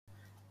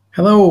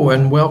Hello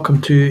and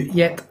welcome to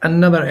yet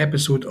another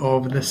episode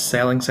of the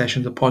Selling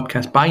Sessions, a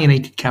podcast by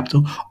United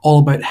Capital, all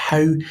about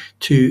how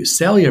to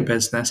sell your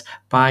business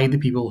by the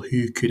people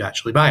who could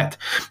actually buy it.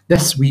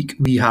 This week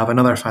we have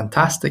another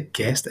fantastic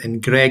guest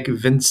in Greg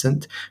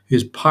Vincent,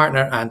 who's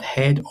partner and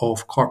head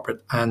of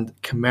corporate and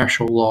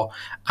commercial law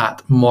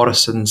at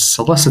Morrisons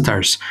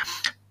Solicitors.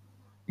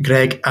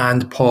 Greg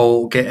and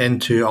Paul get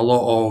into a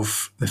lot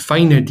of the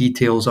finer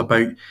details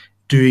about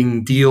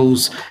doing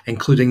deals,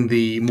 including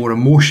the more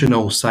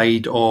emotional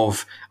side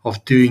of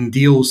doing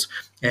deals,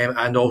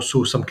 and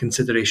also some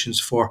considerations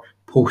for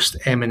post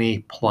M&A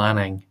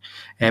planning.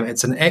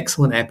 It's an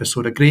excellent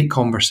episode, a great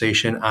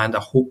conversation, and I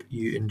hope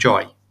you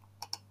enjoy.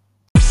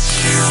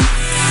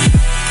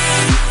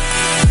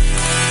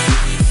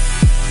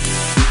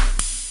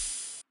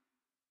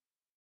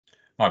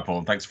 Hi,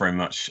 Paul. Thanks very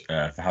much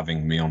for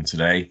having me on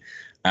today.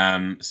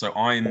 So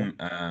I'm,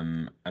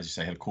 as you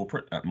say, head of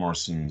corporate at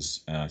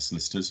Morrisons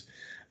Solicitors.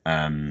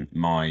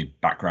 My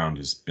background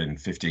has been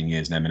 15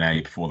 years in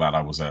M&A. Before that,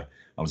 I was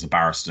a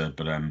barrister,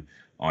 but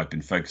I've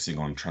been focusing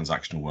on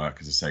transactional work,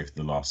 as I say, for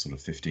the last sort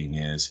of 15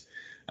 years.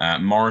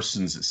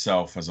 Morrisons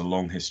itself has a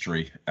long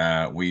history.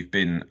 We've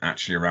been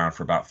actually around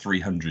for about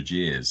 300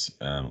 years,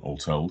 all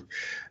told.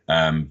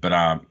 But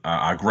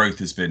our growth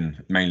has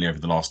been mainly over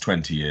the last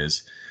 20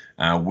 years.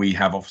 We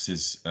have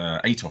offices,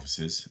 8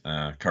 offices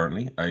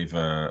currently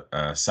over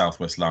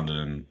southwest London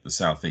and the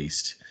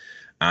southeast,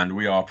 and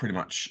we are pretty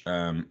much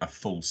a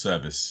full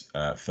service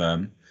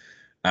firm.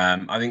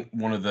 I think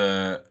one of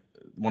the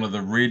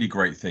really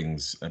great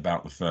things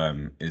about the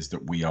firm is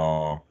that we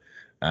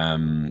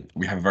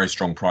have a very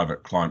strong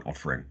private client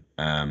offering,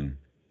 and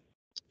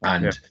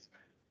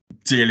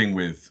dealing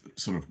with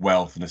sort of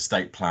wealth and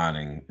estate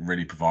planning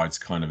really provides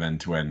kind of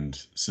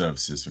end-to-end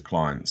services for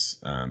clients,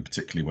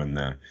 particularly when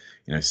they're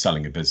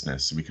selling a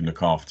business. We can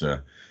look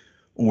after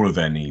all of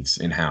their needs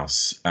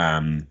in-house,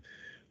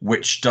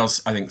 which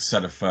does, I think,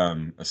 set a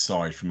firm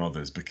aside from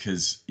others,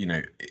 because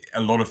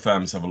a lot of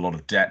firms have a lot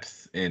of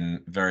depth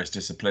in various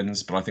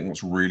disciplines, but I think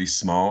what's really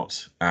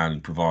smart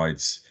and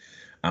provides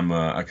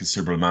a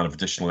considerable amount of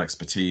additional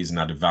expertise and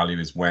added value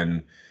is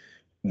when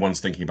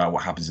one's thinking about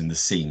what happens in the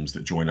seams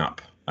that join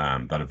up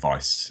that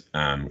advice,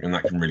 and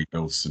that can really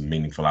build some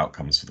meaningful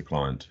outcomes for the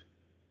client.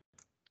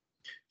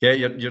 Yeah,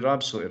 you're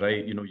absolutely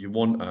right. You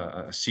want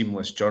a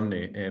seamless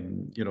journey.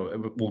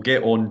 We'll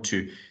get on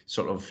to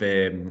sort of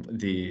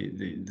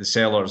the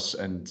sellers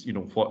and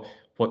what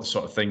the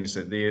sort of things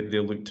that they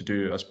look to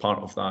do as part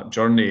of that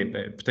journey,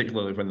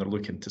 particularly when they're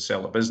looking to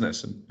sell a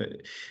business.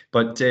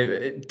 But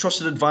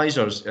trusted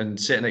advisors and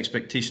setting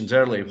expectations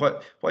early.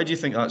 Why do you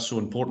think that's so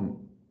important?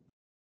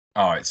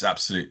 Oh, it's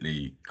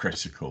absolutely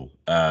critical.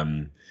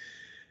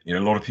 A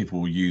lot of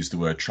people will use the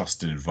word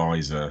trusted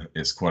advisor.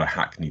 It's quite a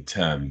hackneyed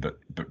term,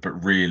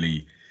 but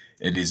really,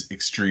 it is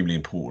extremely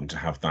important to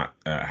have that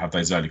have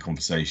those early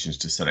conversations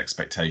to set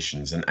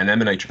expectations. And an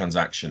M&A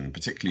transaction,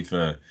 particularly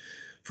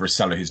for a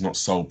seller who's not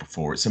sold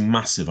before, it's a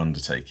massive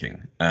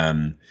undertaking.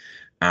 And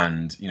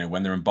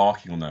when they're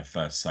embarking on their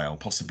first sale,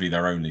 possibly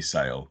their only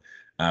sale,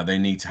 they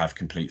need to have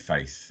complete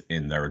faith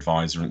in their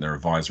advisor, and their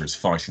advisor is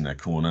fighting their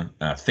corner,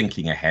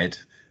 thinking ahead.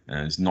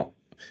 It's not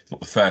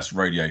the first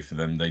rodeo for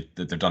them.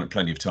 They've done it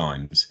plenty of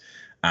times,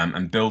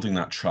 and building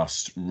that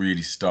trust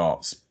really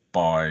starts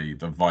by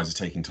the advisor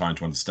taking time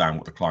to understand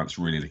what the client's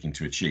really looking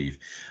to achieve.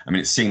 I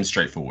mean, it seems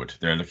straightforward.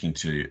 They're looking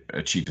to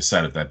achieve a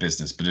sale of their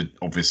business, but it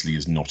obviously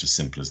is not as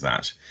simple as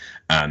that.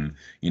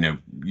 You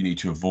need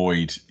to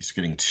avoid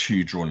getting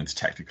too drawn into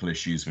technical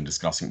issues when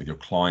discussing with your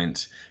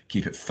client.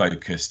 Keep it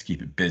focused,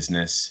 keep it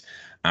business,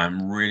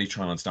 and really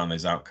try and understand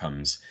those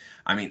outcomes.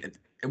 I mean,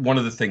 one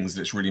of the things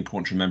that's really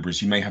important to remember is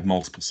you may have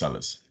multiple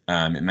sellers.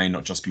 It may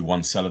not just be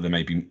one seller. There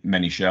may be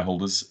many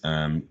shareholders,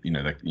 a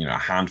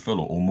handful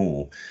or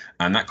more.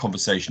 And that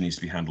conversation needs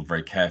to be handled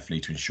very carefully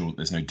to ensure that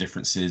there's no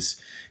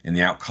differences in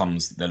the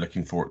outcomes that they're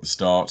looking for at the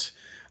start.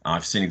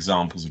 I've seen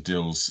examples of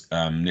deals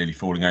nearly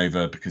falling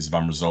over because of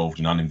unresolved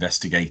and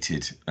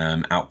uninvestigated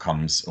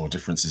outcomes or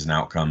differences in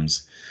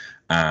outcomes.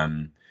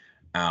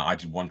 I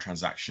did one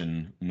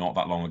transaction not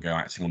that long ago,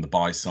 acting on the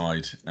buy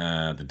side.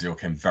 The deal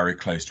came very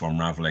close to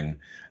unraveling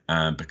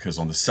because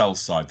on the sell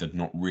side, they'd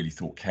not really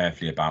thought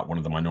carefully about one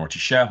of the minority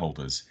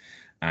shareholders.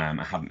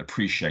 I hadn't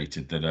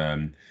appreciated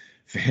that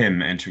for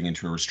him entering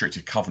into a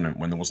restricted covenant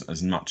when there wasn't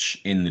as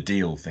much in the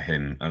deal for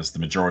him as the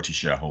majority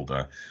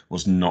shareholder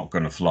was not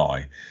going to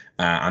fly.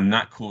 And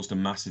that caused a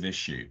massive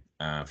issue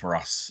for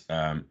us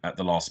at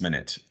the last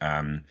minute.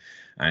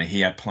 And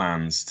he had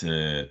plans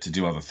to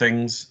do other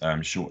things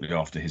shortly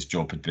after his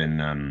job had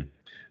been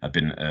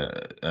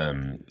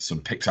sort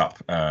of picked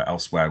up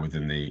elsewhere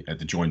within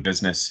the joint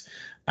business,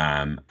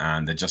 and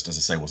there just, as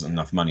I say, wasn't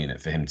enough money in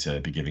it for him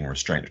to be giving a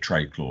restraint of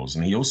trade clause.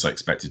 And he also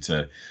expected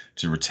to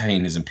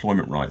retain his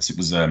employment rights. It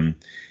was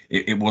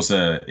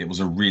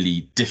a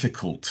really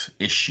difficult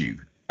issue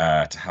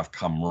to have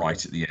come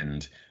right at the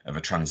end of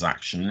a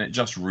transaction, and it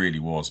just really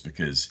was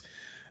because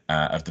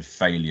of the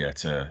failure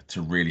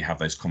to really have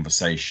those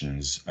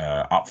conversations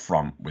up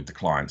front with the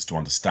clients to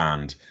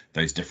understand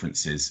those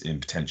differences in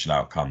potential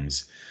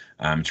outcomes,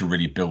 to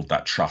really build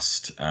that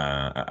trust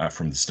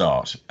from the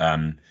start.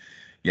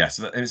 Yeah,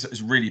 so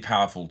it's really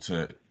powerful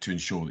to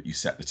ensure that you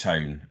set the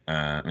tone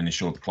and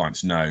ensure the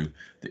clients know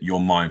that you're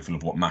mindful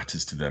of what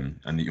matters to them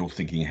and that you're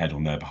thinking ahead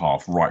on their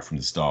behalf right from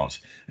the start,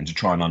 and to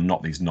try and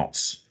unknot these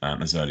knots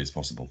as early as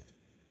possible.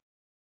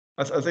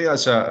 I think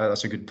that's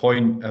a good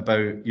point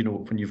about, you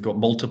know, when you've got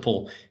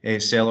multiple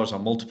sellers or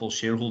multiple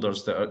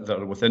shareholders that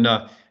are within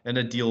a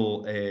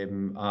deal,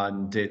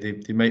 and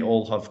they might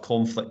all have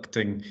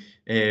conflicting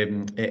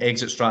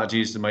exit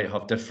strategies. They might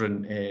have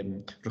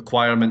different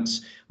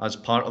requirements as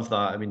part of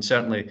that. I mean,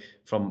 certainly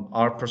from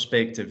our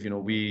perspective, you know,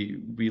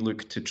 we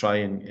look to try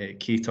and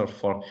cater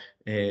for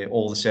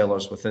all the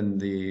sellers within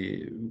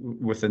the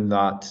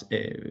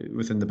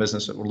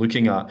business that we're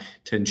looking at,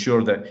 to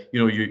ensure that, you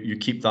know, you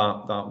keep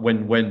that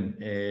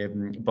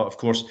win-win. But of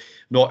course,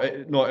 not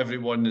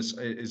everyone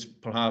is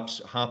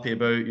perhaps happy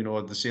about, you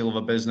know, the sale of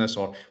a business,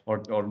 or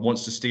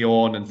wants to stay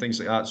on and things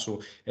like that.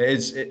 So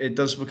it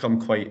does become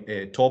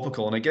quite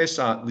topical, and I guess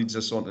that leads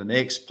us on to the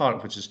next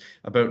part, which is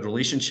about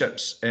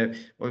relationships.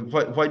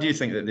 Why do you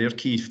think that they're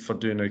key for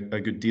doing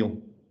a good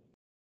deal?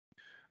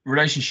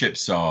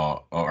 Relationships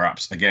are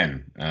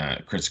again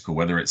critical,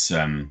 whether it's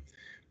the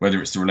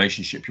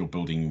relationship you're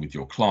building with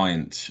your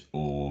client,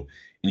 or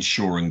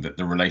ensuring that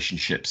the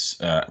relationships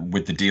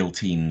with the deal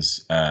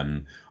teams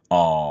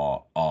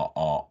are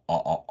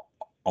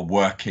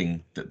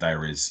working, that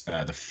there is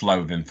the flow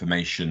of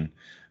information,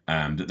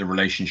 that the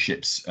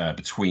relationships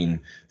between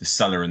the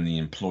seller and the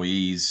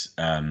employees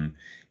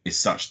is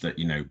such that,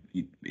 you know,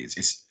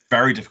 it's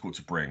very difficult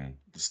to bring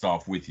the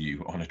staff with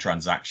you on a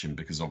transaction,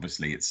 because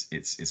obviously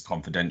it's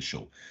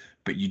confidential.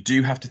 But you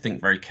do have to think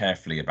very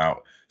carefully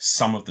about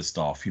some of the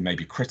staff who may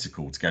be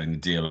critical to getting the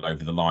deal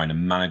over the line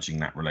and managing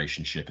that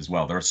relationship as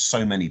well. There are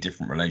so many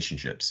different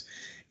relationships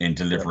in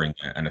delivering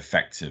an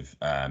effective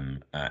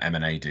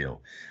M&A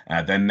deal.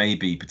 There may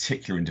be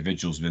particular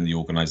individuals within the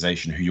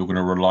organization who you're going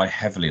to rely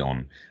heavily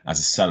on as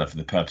a seller for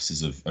the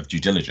purposes of due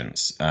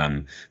diligence.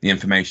 The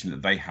information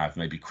that they have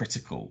may be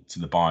critical to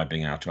the buyer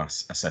being able to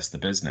assess the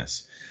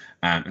business.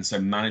 And so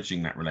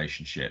managing that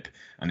relationship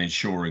and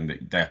ensuring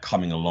that they're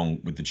coming along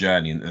with the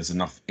journey, and there's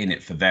enough in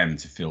it for them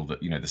to feel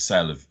that, you know, the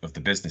sale of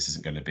the business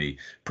isn't going to be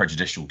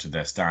prejudicial to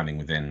their standing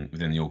within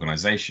the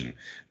organization.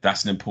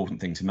 That's an important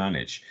thing to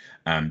manage.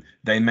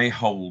 They may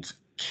hold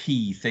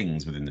key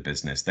things within the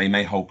business. They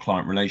may hold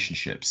client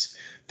relationships.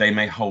 They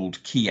may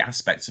hold key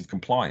aspects of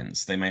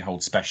compliance. They may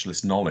hold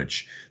specialist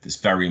knowledge that's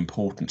very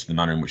important to the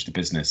manner in which the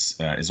business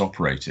is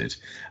operated.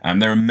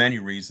 There are many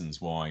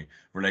reasons why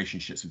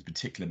relationships with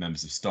particular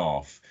members of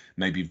staff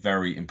may be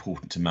very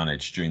important to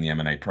manage during the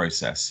M&A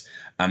process.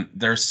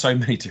 There are so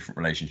many different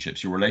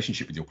relationships. Your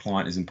relationship with your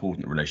client is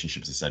important. The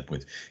relationship, as I said,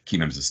 with key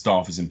members of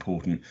staff is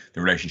important.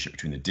 The relationship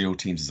between the deal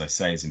teams, as I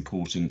say, is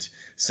important.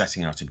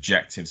 Setting out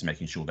objectives,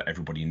 making sure that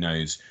everybody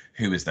knows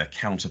who is their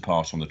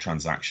counterpart on the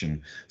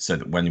transaction, so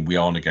that when we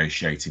are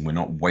negotiating, we're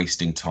not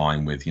wasting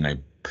time with, you know,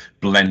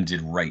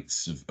 blended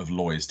rates of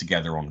lawyers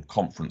together on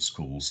conference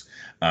calls.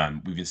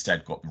 We've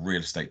instead got the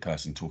real estate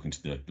person talking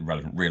to the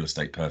relevant real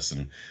estate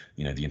person,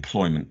 you know, the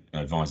employment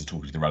advisor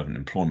talking to the relevant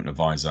employment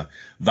advisor.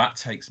 That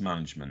takes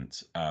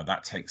management.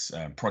 That takes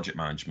project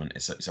management.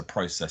 It's a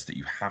process that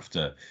you have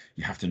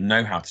to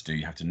know how to do.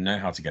 You have to know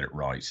how to get it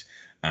right.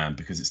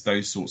 Because it's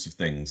those sorts of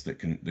things that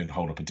can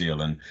hold up a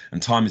deal, and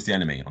time is the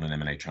enemy on an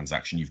M&A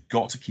transaction. You've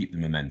got to keep the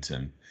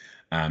momentum,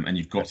 and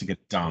you've got to get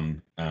it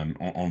done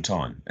on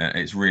time.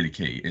 It's really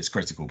key. It's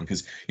critical,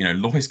 because, you know,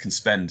 lawyers can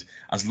spend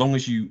as long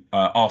as you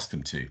ask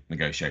them to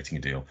negotiating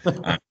a deal.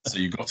 So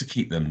you've got to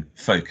keep them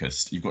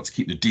focused. You've got to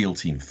keep the deal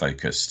team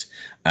focused,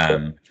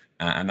 and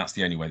that's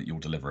the only way that you'll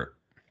deliver it.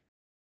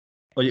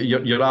 Well,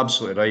 you're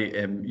absolutely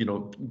right. You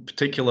know,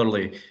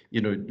 particularly, you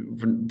know,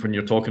 when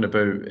you're talking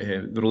about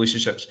the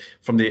relationships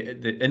from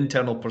the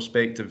internal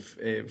perspective,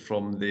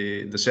 from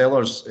the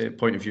seller's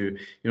point of view,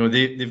 you know,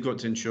 they've got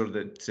to ensure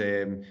that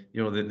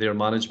you know, that their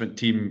management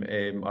team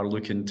are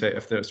looking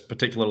to,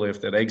 particularly if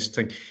they're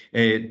exiting,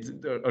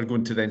 are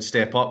going to then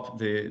step up,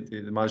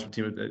 the management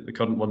team, the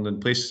current one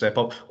in place, step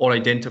up, or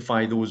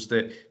identify those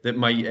that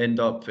might end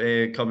up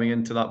coming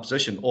into that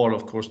position, or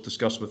of course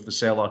discuss with the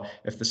seller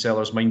if the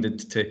seller's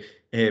minded to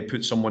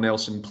put someone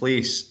else in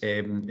place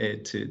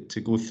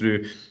to go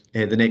through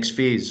the next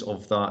phase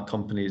of that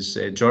company's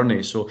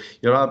journey. So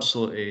you're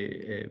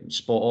absolutely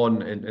spot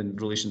on in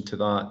relation to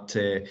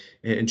that,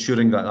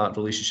 ensuring that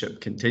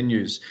relationship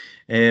continues.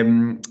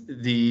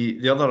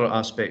 The other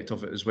aspect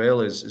of it as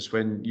well is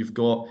when you've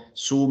got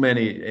so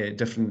many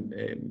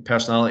different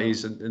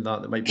personalities and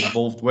that might be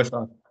involved with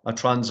a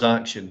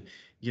transaction.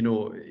 You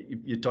know,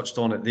 you touched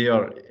on it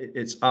there.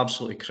 It's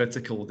absolutely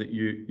critical that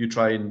you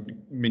try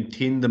and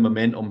maintain the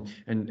momentum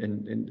and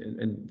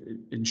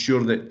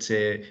ensure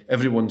that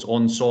everyone's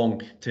on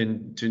song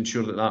to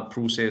ensure that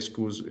process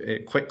goes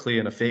quickly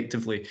and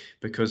effectively.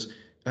 Because,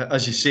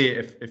 as you say,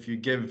 if you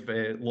give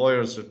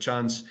lawyers a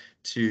chance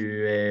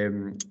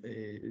to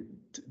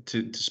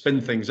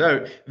spin things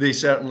out, they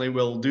certainly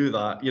will do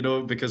that, you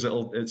know, because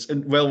it's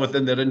well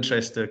within their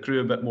interest to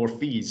accrue a bit more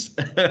fees.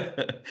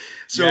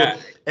 So yeah,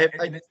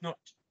 and it's not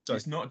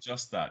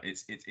just that.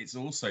 It's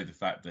also the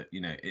fact that,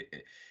 you know,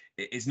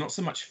 it's not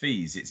so much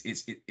fees.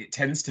 It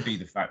tends to be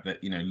the fact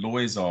that, you know,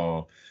 lawyers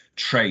are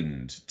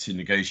trained to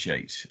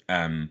negotiate,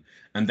 and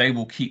they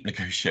will keep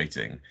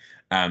negotiating,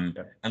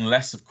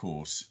 unless, of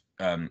course,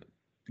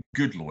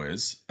 good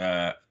lawyers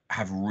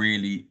have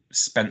really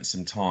spent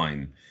some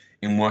time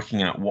in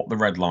working out what the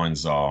red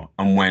lines are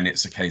and when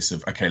it's a case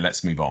of, okay,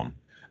 let's move on.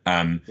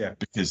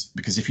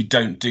 Because if you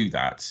don't do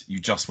that, you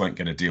just won't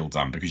get a deal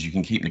done, because you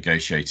can keep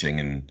negotiating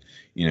and,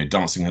 you know,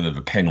 dancing under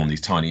the pin on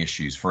these tiny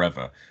issues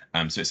forever.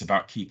 So it's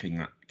about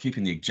keeping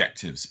the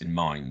objectives in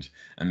mind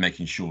and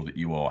making sure that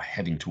you are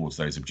heading towards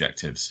those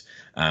objectives,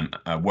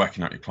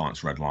 working out your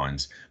clients' red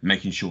lines,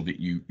 making sure that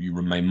you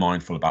remain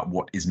mindful about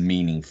what is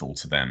meaningful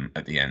to them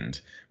at the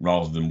end,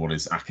 rather than what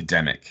is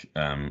academic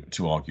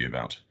to argue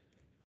about.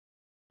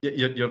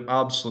 You're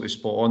absolutely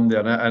spot on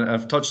there, and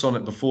I've touched on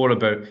it before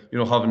about, you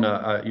know, having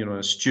a you know,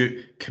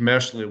 astute,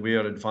 commercially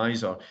aware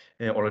advisor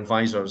or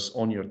advisors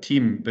on your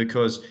team,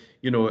 because,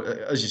 you know,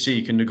 as you say,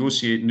 you can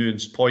negotiate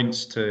nuanced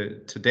points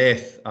to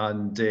death,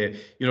 and you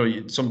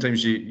know,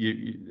 sometimes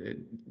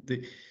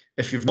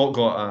if you've not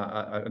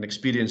got an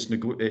experienced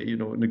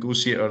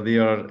negotiator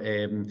there,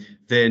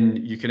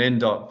 then you can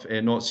end up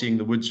not seeing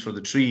the woods for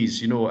the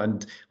trees, you know,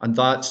 and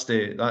that's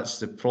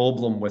the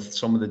problem with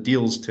some of the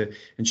deals, to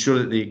ensure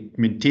that they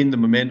maintain the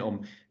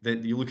momentum,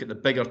 that you look at the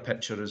bigger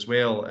picture as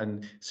well.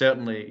 And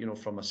certainly, you know,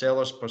 from a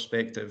seller's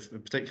perspective,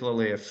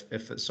 particularly if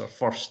it's our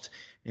first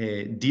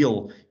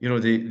deal, you know,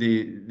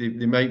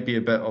 they might be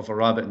a bit of a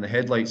rabbit in the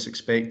headlights,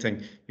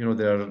 expecting, you know,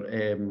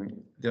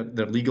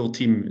 their legal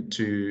team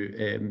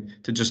to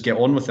just get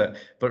on with it.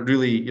 But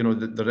really, you know,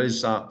 there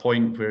is that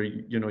point where,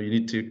 you know, you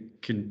need to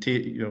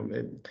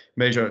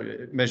measure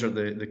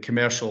the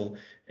commercial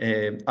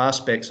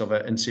aspects of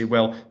it, and say,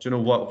 well, do you know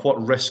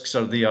what risks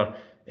are there?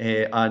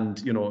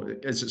 And, you know,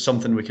 is it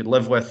something we could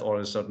live with,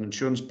 or is there an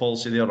insurance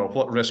policy there, or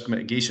what risk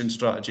mitigation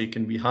strategy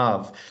can we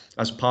have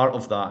as part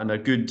of that? And a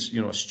good, you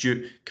know,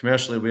 astute,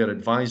 commercially aware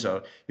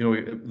advisor, you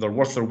know, they're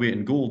worth their weight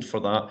in gold for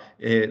that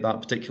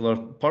particular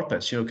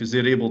purpose, you know, because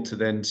they're able to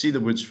then see the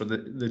woods for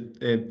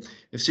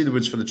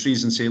the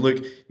trees, and say,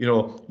 look, you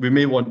know, we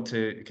may want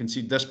to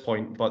concede this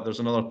point, but there's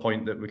another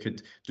point that we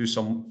could do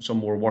some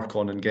more work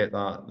on and get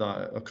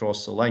that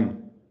across the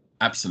line.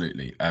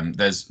 Absolutely.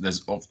 There's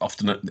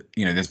often,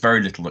 you know, there's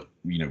very little that,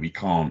 you know, we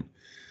can't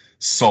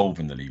solve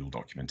in the legal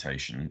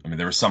documentation. I mean,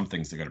 there are some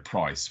things that go to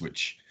price,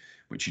 which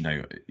you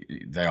know,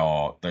 they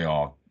are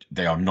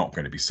not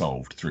going to be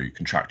solved through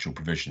contractual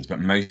provisions, but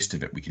most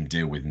of it we can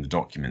deal with in the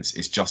documents.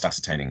 It's just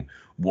ascertaining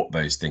what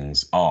those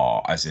things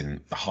are, as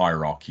in the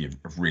hierarchy of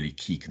really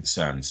key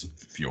concerns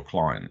for your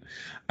client,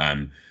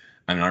 and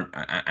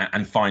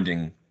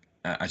finding,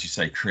 as you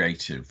say,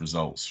 creative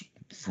results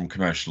from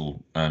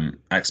commercial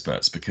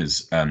experts,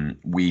 because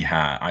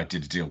I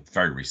did a deal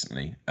very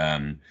recently.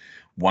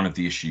 One of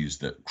the issues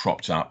that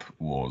cropped up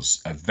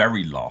was a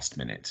very last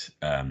minute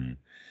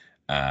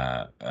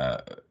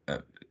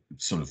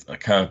sort of a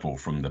curveball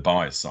from the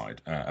buyer's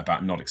side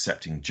about not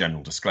accepting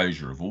general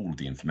disclosure of all of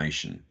the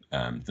information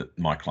that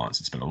my clients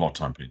had spent a lot of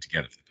time putting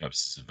together for the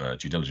purposes of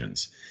due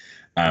diligence.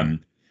 And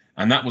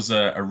that was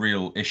a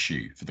real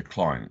issue for the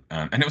client.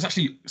 And it was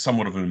actually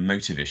somewhat of an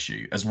emotive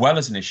issue, as well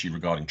as an issue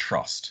regarding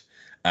trust,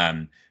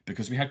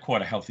 because we had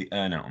quite a healthy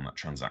earnout on that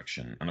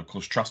transaction. And of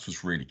course, trust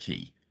was really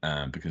key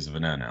because of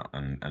an earnout.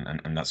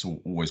 And that's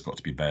always got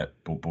to be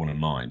borne in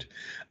mind.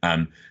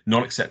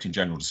 Not accepting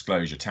general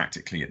disclosure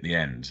tactically at the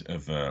end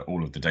of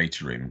all of the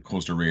data room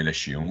caused a real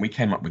issue. And we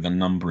came up with a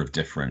number of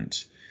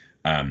different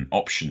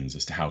options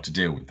as to how to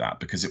deal with that,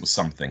 because it was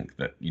something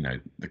that, you know,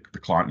 the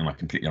client, and I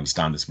completely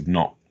understand this, would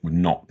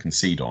not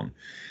concede on.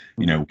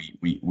 You know,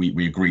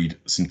 we agreed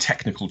some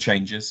technical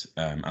changes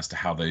as to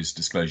how those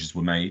disclosures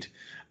were made.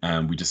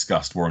 We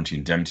discussed warranty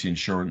indemnity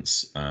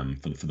insurance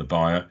for the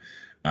buyer.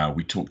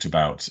 We talked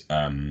about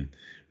a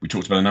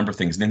number of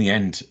things, and in the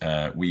end,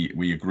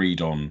 we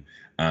agreed on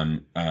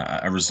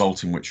a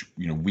result in which,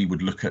 you know, we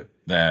would look at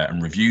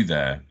and review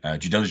their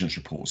due diligence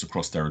reports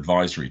across their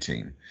advisory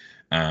team.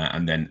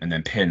 And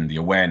then pin the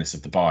awareness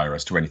of the buyer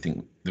as to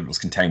anything that was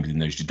contained within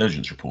those due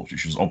diligence reports,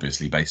 which was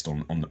obviously based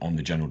on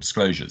the general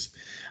disclosures.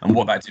 And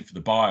what that did for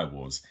the buyer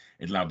was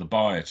it allowed the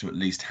buyer to at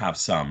least have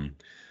some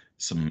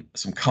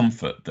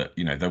comfort that,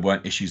 you know, there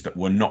weren't issues that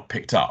were not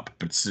picked up,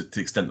 but to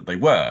the extent that they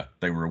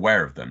were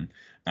aware of them.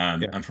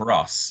 And for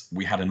us,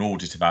 we had an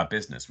audit of our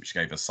business, which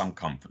gave us some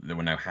comfort that there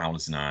were no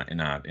howlers in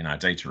our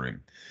data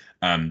room.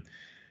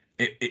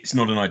 It's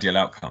not an ideal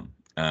outcome.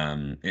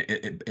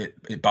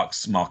 It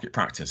bucks market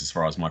practice as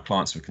far as my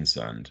clients were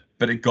concerned,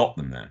 but it got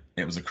them there.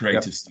 It was a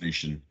creative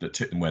solution that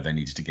took them where they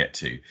needed to get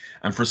to,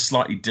 and for a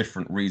slightly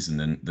different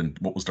reason than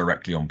what was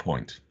directly on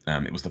point.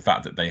 It was the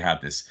fact that they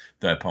had this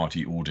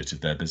third-party audit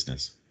of their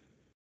business.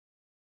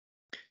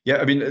 Yeah,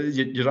 I mean,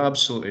 you're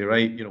absolutely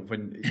right. You know,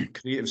 when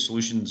creative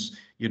solutions,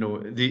 you know,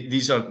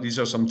 these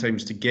are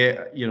sometimes to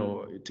get, you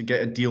know, to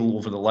get a deal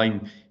over the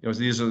line. You know,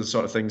 these are the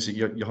sort of things that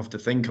you have to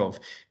think of,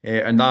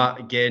 and that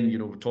again, you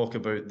know, we talk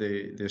about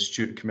the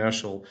astute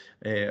commercially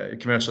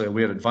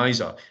aware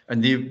advisor,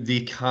 and they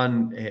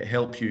can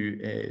help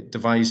you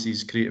devise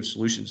these creative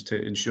solutions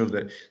to ensure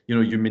that, you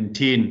know, you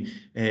maintain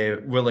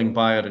willing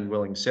buyer and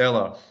willing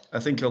seller. I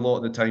think a lot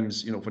of the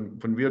times, you know,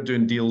 when we're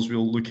doing deals,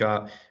 we'll look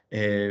at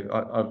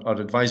our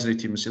advisory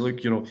team and say,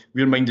 look, you know,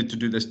 we're minded to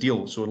do this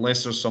deal. So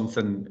unless there's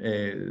something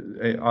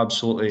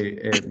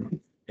absolutely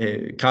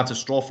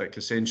catastrophic,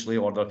 essentially,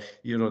 or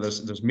you know,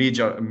 there's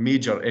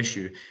major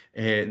issue,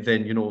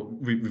 then, you know,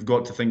 we've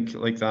got to think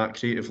like that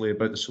creatively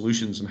about the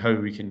solutions and how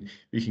we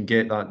can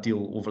get that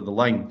deal over the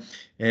line.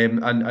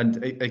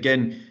 And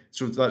again,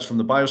 so that's from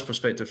the buyer's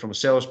perspective. From a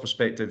seller's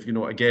perspective, you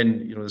know,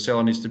 again, you know, the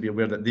seller needs to be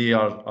aware that they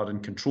are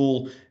in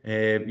control.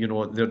 You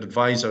know, their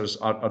advisors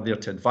are there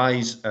to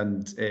advise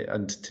and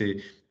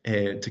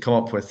to come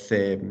up with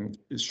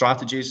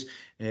strategies.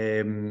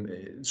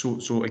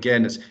 So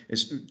again,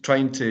 it's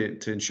trying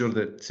to ensure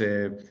that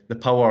the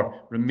power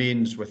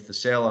remains with the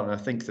seller, and I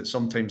think that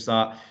sometimes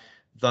that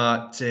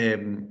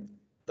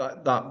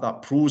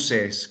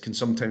process can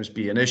sometimes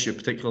be an issue,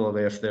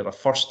 particularly if they're a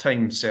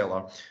first-time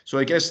seller. So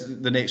I guess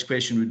the next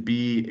question would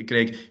be,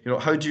 Greg, you know,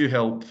 how do you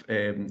help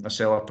a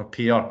seller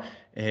prepare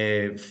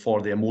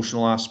for the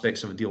emotional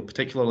aspects of a deal,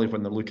 particularly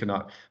when they're looking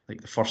at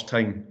like the first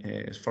time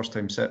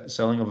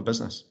selling of a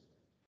business?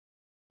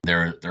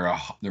 There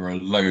are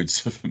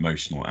loads of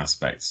emotional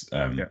aspects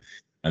and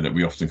that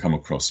we often come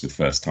across with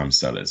first-time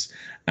sellers.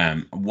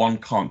 One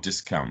can't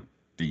discount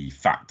the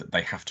fact that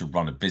they have to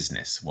run a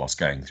business whilst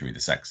going through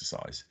this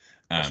exercise.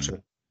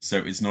 So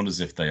it's not as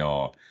if they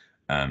are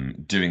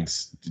doing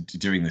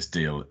this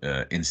deal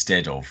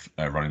instead of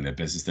running their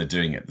business. They're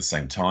doing it at the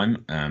same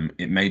time.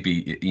 It may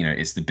be, you know,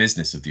 it's the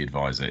business of the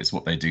advisor. It's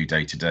what they do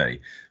day to day.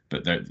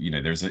 But there, you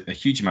know, there's a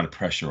huge amount of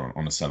pressure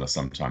on a seller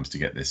sometimes to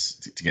get this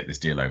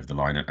deal over the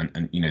line,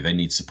 and you know, they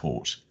need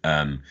support.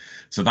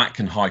 So that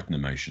can heighten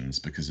emotions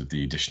because of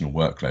the additional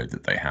workload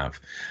that they have.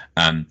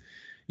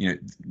 You know,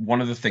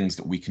 one of the things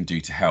that we can do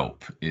to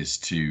help is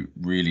to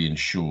really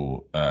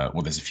ensure,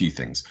 well, there's a few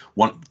things.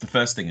 The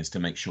first thing is to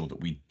make sure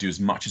that we do as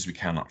much as we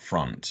can up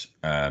front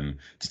to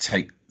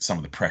take some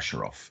of the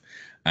pressure off.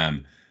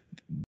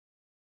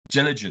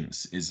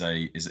 Diligence is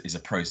a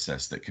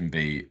process that can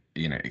be,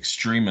 you know,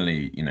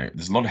 extremely, you know,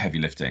 there's a lot of heavy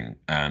lifting,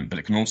 but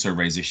it can also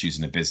raise issues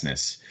in a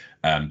business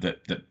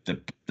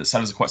that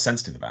sellers are quite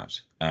sensitive about,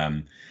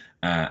 and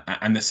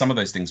that some of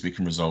those things we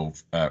can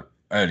resolve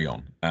early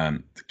on.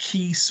 The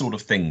key sort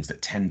of things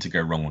that tend to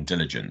go wrong on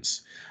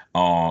diligence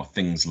are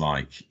things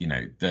like, you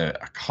know,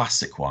 a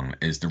classic one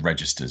is the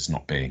registers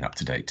not being up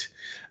to date,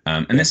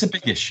 and it's a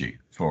big issue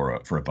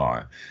for a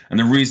buyer. And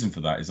the reason for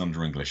that is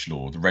under English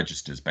law, the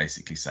registers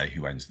basically say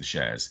who owns the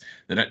shares.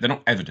 They're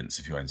not evidence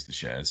of who owns the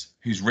shares.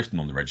 Who's written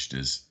on the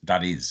registers,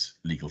 that is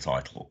legal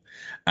title.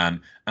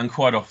 And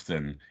quite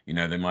often, you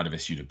know, they might have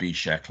issued a B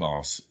share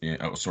class,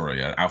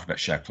 alphabet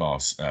share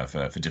class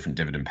for different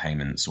dividend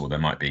payments, or there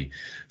might be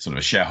sort of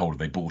a shareholder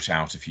they bought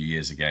out a few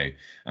years ago,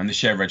 and the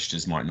share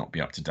registers might not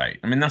be up to date.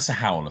 I mean, that's a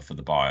howler for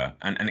the buyer,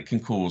 and it can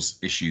cause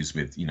issues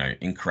with, you know,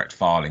 incorrect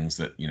filings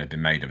that, you know, have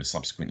been made over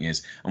subsequent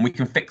years, and we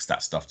can fix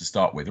that stuff to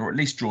start with, or at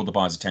least draw the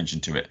buyer's attention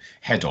to it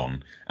head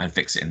on and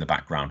fix it in the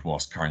background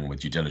whilst carrying on with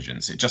due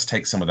diligence. It just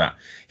takes some of that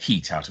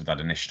heat out of that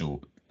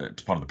initial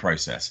part of the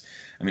process.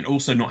 I mean,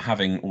 also not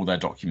having all their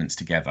documents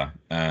together,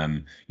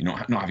 you know,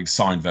 not having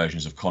signed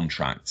versions of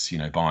contracts. You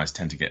know, buyers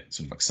tend to get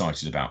sort of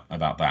excited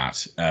about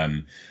that.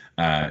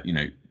 You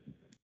know,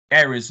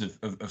 areas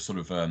of sort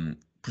of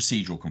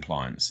procedural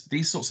compliance,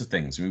 these sorts of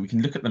things. I mean, we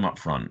can look at them up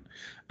front,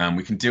 and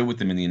we can deal with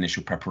them in the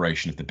initial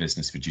preparation of the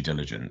business for due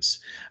diligence,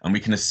 and we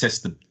can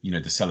assist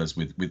the sellers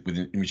with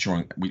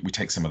ensuring we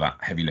take some of that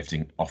heavy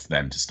lifting off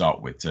them to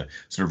start with, to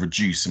sort of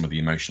reduce some of the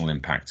emotional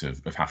impact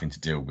of having to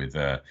deal with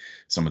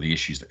some of the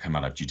issues that come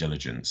out of due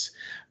diligence.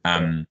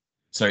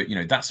 So, you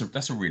know, that's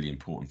a really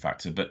important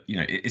factor. But, you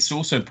know, it's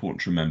also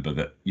important to remember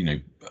that, you know,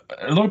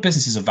 a lot of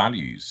businesses are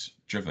values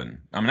driven.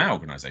 I mean, our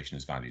organization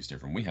is values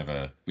driven. We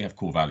have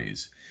core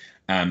values.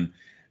 And,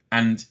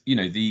 you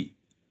know,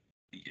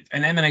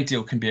 an M&A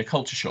deal can be a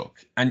culture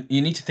shock, and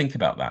you need to think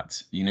about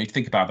that. You need to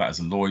think about that as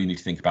a lawyer. You need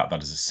to think about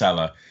that as a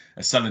seller.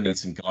 A seller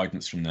needs some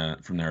guidance from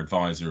their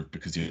advisor,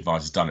 because the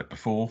advisor's done it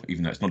before,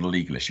 even though it's not a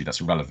legal issue.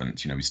 That's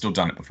irrelevant. You know, we've still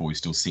done it before. We've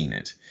still seen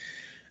it.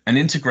 And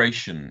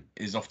integration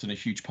is often a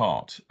huge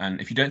part.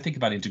 And if you don't think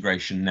about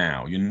integration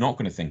now, you're not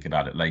going to think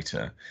about it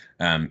later.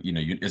 You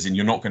know,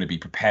 you're not going to be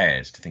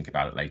prepared to think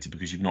about it later,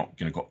 because you've not,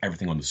 you know, got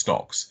everything on the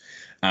stocks.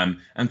 And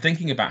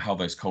thinking about how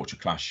those culture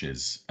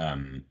clashes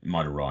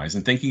might arise,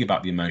 and thinking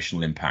about the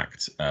emotional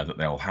impact that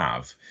they'll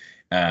have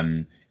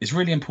is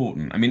really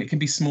important. I mean, it can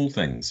be small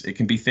things. It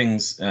can be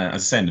things, as I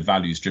say, in a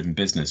values-driven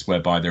business,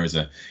 whereby there is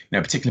a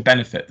particular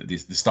benefit that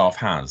the staff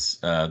has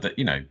that,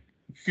 you know,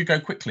 could go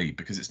quickly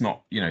because it's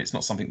not, it's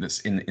not something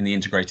that's in the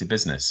integrated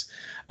business.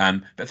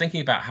 But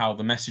thinking about how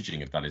the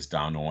messaging of that is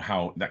done, or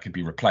how that could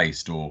be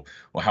replaced, or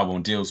how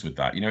one deals with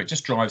that, it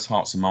just drives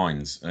hearts and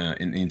minds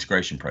in the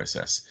integration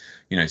process.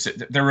 So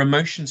there are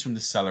emotions from the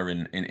seller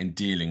in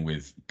dealing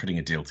with putting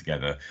a deal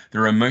together.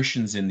 There are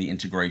emotions in the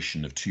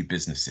integration of two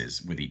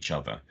businesses with each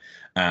other,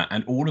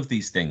 and all of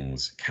these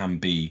things can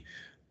be,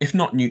 if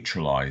not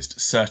neutralized,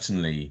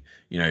 certainly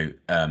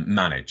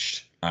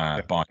managed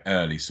by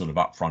early sort of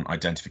upfront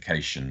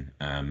identification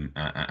and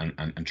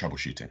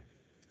troubleshooting.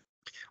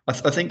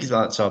 I think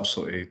that's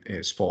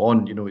absolutely spot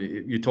on.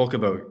 You talk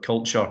about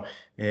culture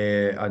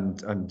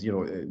and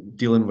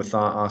dealing with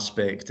that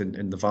aspect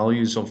and the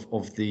values of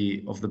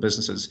the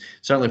businesses.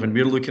 Certainly, when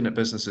we're looking at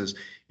businesses,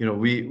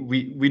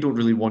 we don't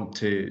really want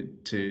to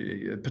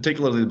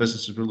particularly the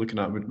businesses we're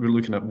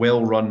looking at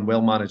well-run,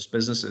 well-managed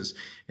businesses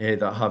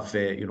that have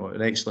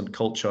an excellent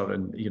culture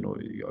and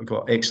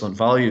got excellent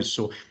values.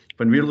 So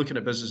when we're looking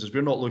at businesses,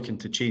 we're not looking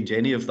to change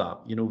any of that.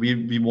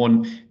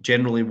 We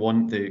generally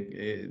want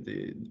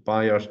the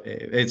buyer,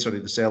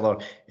 the seller,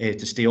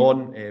 to stay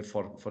on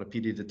for a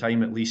period of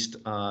time at least,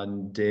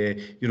 and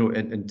to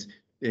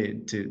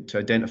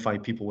identify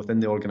people within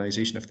the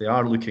organisation if they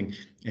are looking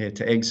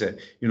to exit,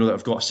 that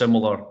have got a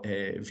similar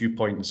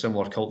viewpoint and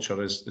similar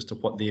culture as to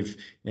what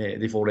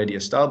they've already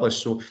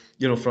established. So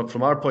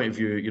from our point of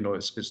view,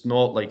 it's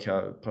not like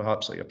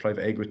perhaps like a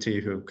private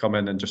equity who come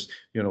in and just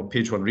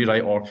page one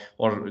rewrite, or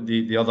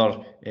the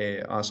other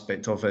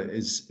aspect of it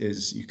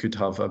is you could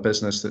have a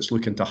business that's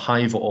looking to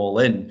hive it all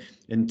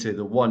into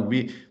the one.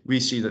 We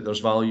see that there's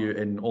value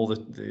in all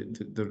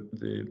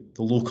the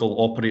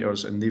local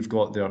operators, and they've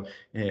got their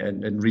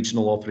and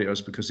regional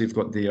operators, because they've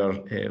got their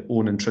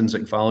own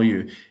intrinsic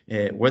value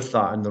with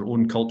that, and their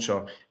own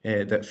culture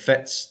that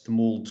fits the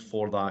mold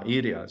for that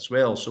area as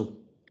well. So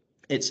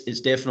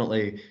it's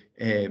definitely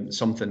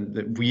something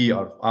that we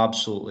are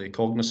absolutely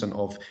cognizant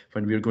of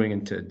when we're going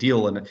into a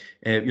deal. And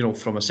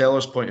from a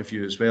seller's point of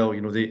view as well,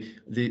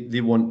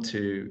 they want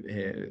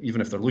to,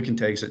 even if they're looking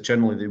to exit,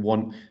 generally they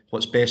want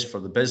what's best for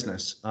the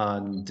business.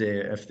 And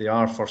if they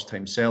are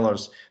first-time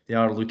sellers, they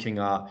are looking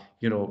at,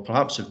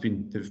 perhaps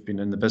they've been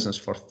in the business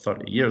for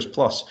 30 years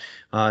plus,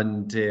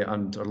 and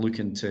are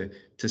looking to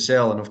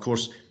sell. And of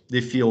course,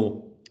 they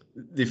feel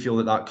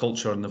that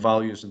culture and the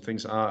values and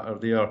things like that are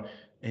there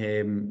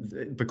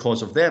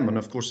because of them, and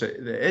of course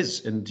it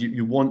is, and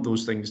you want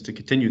those things to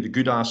continue. The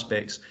good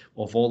aspects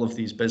of all of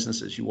these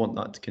businesses, you want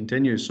that to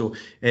continue. So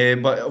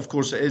but of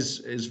course it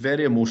is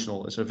very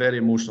emotional. It's a very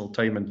emotional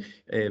time, and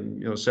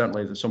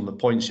certainly some of the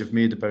points you've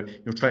made about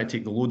trying to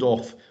take the load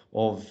off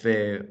of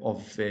a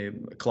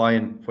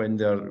client when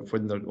they're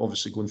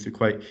obviously going through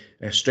quite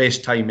a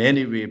stressed time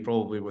anyway,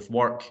 probably with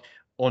work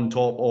on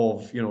top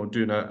of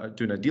doing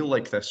a deal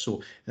like this.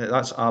 So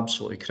that's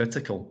absolutely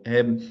critical.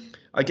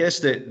 I guess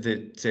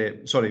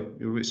that sorry,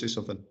 you were going to say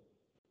something.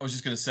 I was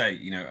just going to say,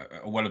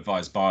 a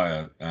well-advised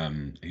buyer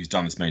who's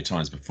done this many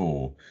times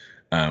before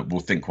will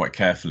think quite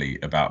carefully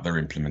about their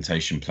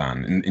implementation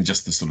plan in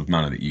just the sort of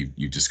manner that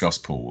you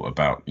discussed, Paul,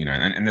 about,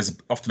 and there's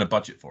often a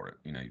budget for it.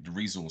 The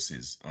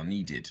resources are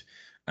needed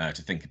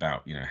to think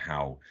about,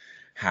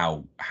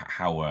 how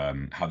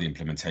the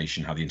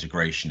implementation, how the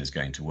integration is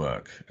going to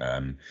work,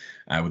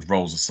 with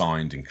roles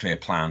assigned and clear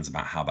plans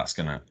about how that's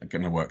going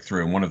to work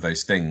through. And one of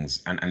those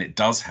things, and it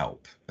does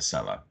help a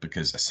seller,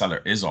 because a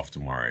seller is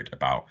often worried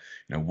about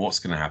what's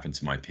going to happen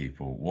to my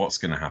people, what's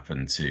going to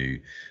happen to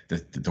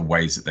the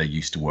ways that they're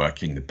used to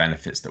working, the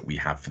benefits that we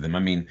have for them. I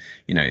mean,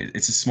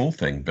 it's a small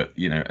thing, but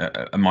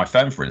at my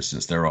firm, for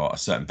instance, there are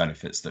certain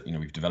benefits that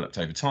we've developed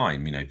over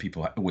time.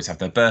 People always have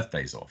their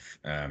birthdays off,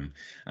 and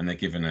they're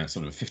given a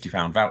sort of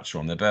 £50 voucher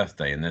on their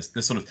birthday, and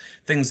there's sort of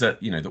things that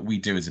that we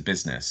do as a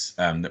business,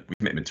 that we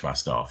commitment to our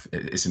staff.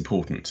 It's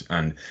important,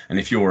 and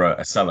if you're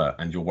a seller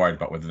and you're worried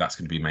about whether that's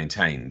going to be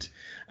maintained,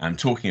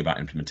 talking about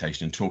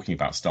implementation and talking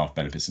about staff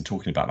benefits and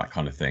talking about that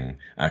kind of thing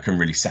can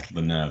really settle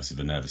the nerves of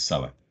a nervous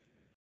seller.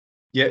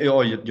 Yeah,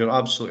 you're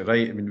absolutely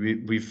right. I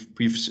mean,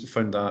 we've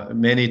found that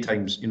many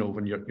times.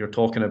 When you're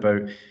talking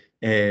about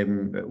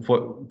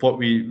what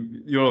we,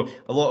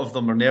 a lot of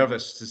them are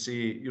nervous to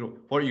say,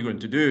 what are you going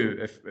to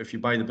do if you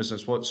buy the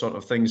business? What sort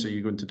of things are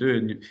you going to do?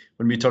 And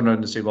when we turn around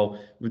and say, well,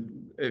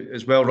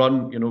 it's well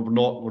run, we're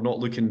not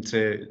looking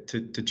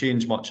to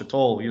change much at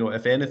all.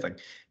 If anything,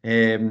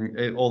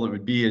 all it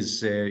would be is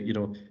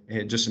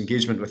just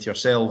engagement with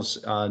yourselves,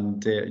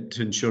 and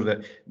to ensure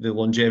that the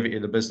longevity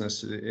of the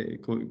business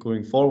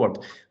going forward.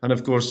 And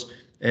of course,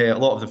 a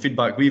lot of the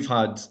feedback we've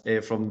had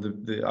from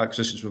the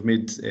acquisitions we've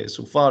made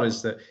so far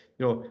is that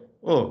you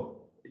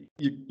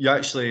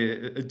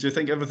actually, do you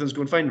think everything's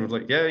going fine? We're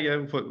like, yeah.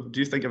 What do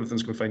you think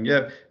everything's going fine?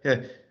 Yeah.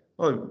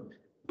 Oh,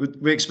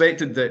 we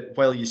expected that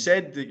while you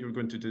said that you were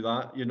going to do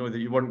that, that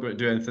you weren't going to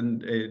do anything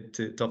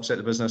to upset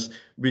the business.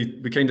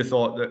 We kind of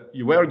thought that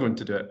you were going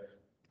to do it.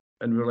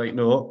 And we're like,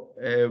 no,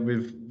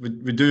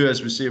 we do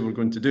as we say we're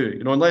going to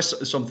do.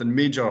 Unless something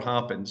major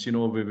happens, you're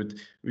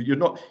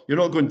not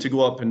going to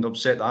go up and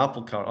upset the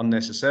apple cart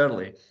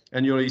unnecessarily.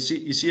 And you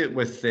see it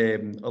with a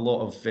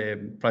lot of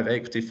private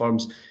equity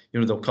firms.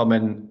 They'll come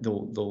in,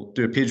 they'll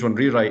do a page one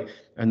rewrite,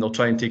 and they'll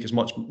try and take as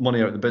much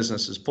money out of the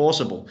business as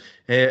possible.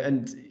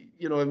 And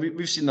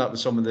we've seen that with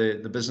some of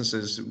the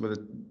businesses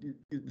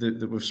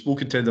that we've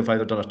spoken to. They've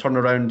either done a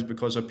turnaround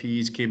because our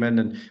PEs came in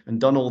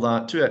and done all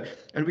that to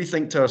it. And we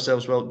think to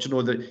ourselves, well,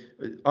 that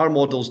our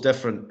model's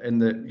different in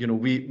that,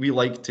 we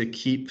like to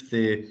keep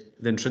the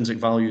intrinsic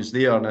values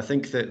there. And I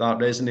think that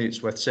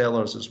resonates with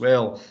sellers as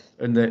well.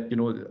 And that,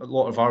 a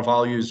lot of our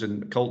values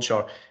and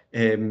culture,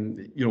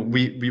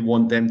 we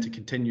want them to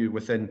continue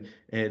within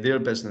their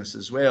business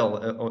as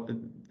well,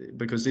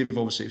 because they've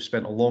obviously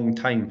spent a long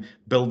time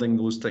building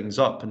those things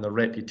up and their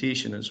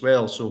reputation as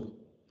well. So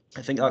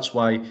I think that's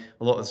why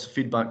a lot of the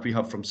feedback we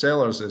have from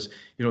sellers is,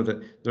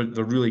 that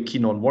they're really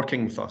keen on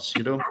working with us.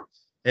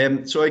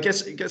 So I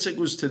guess it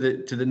goes to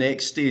the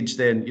next stage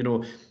then.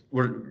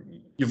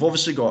 You've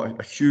obviously got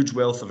a huge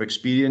wealth of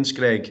experience,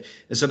 Greg.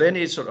 Is there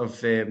any sort of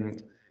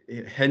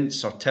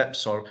hints or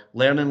tips or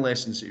learning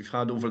lessons that you've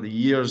had over the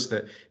years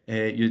that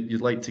you'd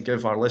like to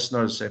give our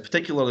listeners,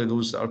 particularly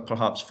those that are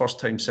perhaps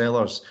first-time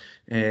sellers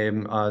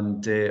and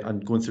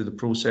going through the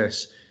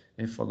process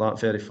for that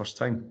very first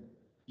time?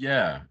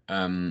 Yeah,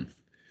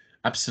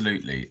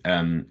 absolutely.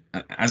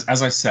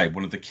 As I say,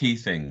 one of the key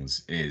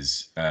things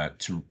is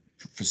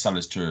for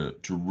sellers to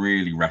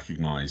really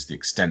recognise the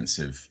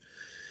extensive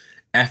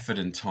effort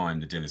and time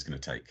the deal is going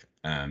to take.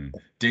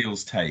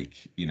 Deals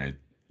take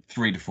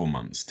 3 to 4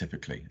 months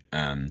typically,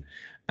 and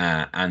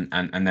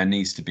there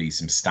needs to be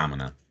some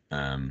stamina.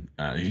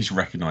 You need to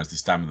recognise the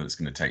stamina that it's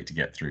going to take to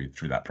get through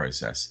that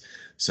process.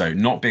 So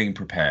not being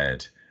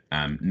prepared,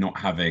 not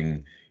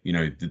having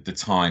the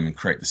time and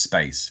create the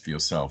space for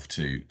yourself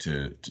to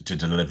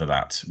deliver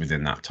that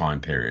within that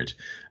time period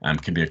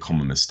can be a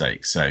common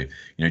mistake. So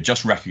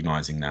just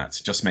recognizing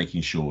that, just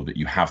making sure that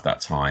you have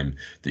that time,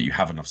 that you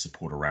have enough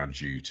support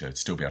around you to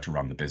still be able to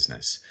run the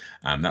business,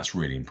 that's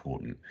really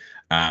important.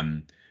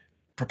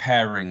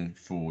 Preparing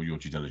for your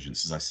due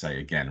diligence, as I say,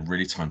 again,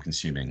 really time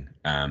consuming.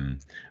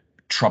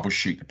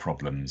 Troubleshoot the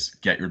problems,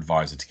 get your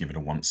advisor to give it a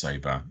once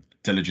over.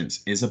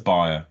 Diligence is a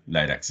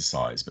buyer-led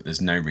exercise, but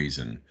there's no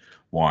reason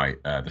why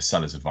the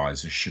seller's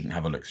advisor shouldn't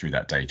have a look through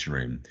that data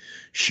room,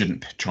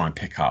 shouldn't try and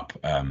pick up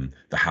the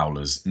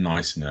howlers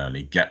nice and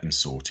early, get them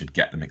sorted,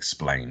 get them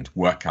explained,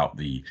 work out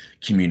the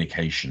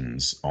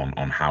communications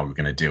on how we're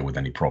going to deal with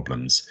any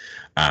problems.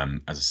 As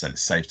I said, it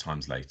saves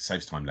time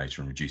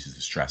later and reduces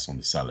the stress on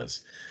the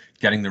sellers.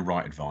 Getting the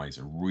right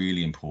advisor,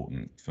 really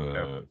important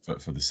for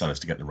the sellers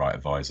to get the right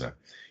advisor.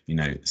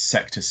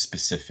 Sector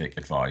specific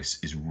advice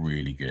is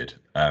really good.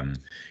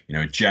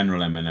 A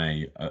general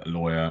M&A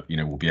lawyer,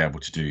 will be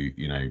able to do,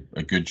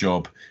 a good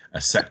job. A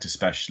sector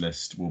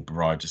specialist will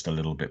provide just a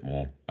little bit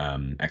more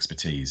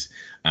expertise.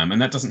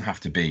 And that doesn't have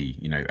to be,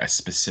 a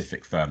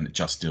specific firm that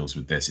just deals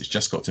with this. It's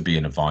just got to be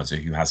an advisor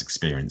who has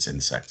experience in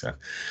the sector,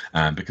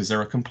 because there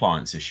are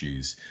compliance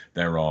issues.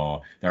 There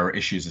are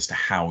issues as to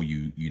how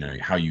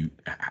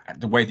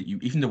the way that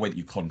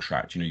you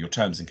contract, your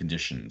terms and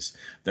conditions.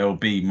 There will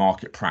be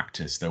market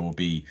practice. There will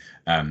be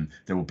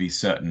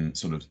certain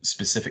sort of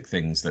specific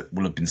things that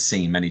will have been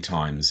seen many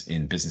times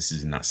in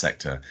businesses in that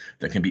sector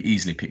that can be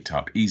easily picked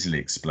up, easily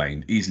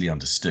explained, easily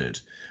understood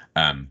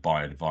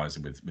by an advisor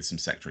with some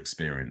sector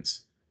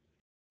experience.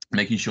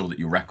 Making sure that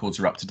your records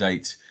are up to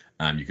date.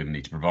 You're going to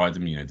need to provide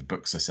them, the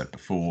books I said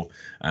before,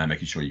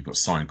 making sure you've got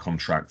signed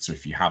contracts. So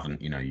if you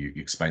haven't, you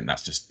explain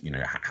that's just,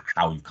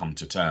 how you come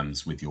to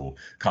terms with your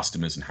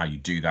customers and how you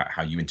do that,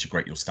 how you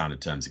integrate your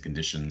standard terms and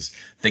conditions,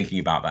 thinking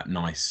about that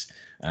nice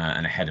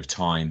and ahead of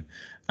time.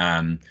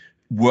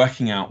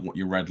 Working out what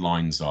your red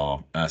lines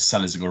are.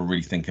 Sellers have got to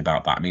really think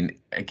about that. I mean,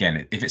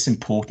 again, if it's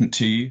important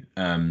to you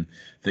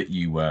that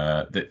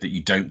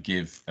you don't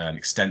give an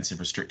extensive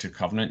restrictive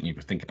covenant, you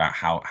can think about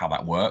how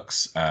that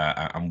works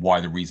and why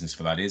the reasons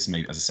for that is.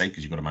 Maybe, as I say,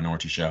 because you've got a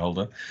minority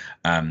shareholder.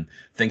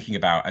 Thinking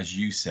about, as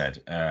you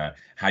said,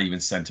 how you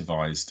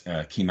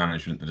incentivized key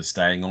management that are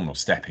staying on or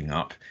stepping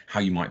up, how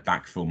you might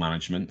backfill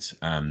management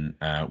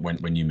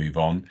when you move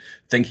on.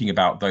 Thinking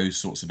about those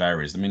sorts of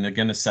areas. I mean, they're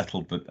going to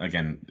settle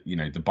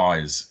the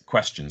buyer's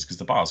questions, because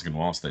the buyers are going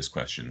to ask those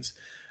questions.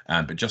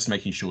 But just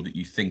making sure that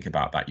you think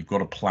about that. You've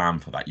got a plan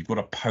for that. You've got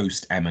a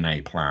post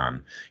M&A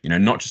plan,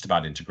 not just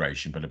about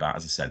integration, but about,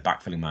 as I said,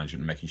 backfilling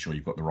management and making sure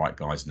you've got the right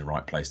guys in the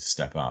right place to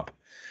step up.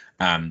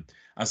 As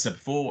I said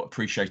before,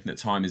 appreciating that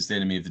time is the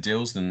enemy of the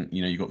deals, then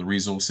you've got the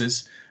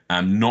resources.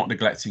 Not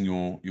neglecting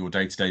your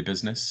day-to-day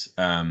business.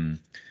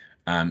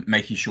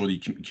 Making sure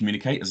that you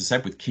communicate, as I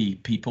said, with key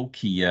people,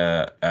 key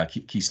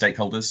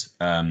stakeholders,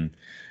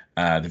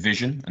 the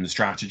vision and the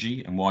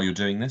strategy and why you're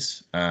doing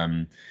this.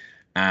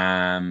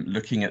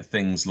 looking at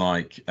things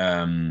like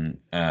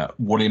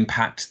what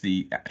impact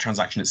the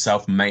transaction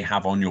itself may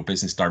have on your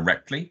business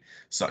directly,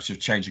 such as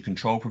change of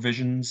control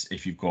provisions,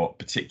 if you've got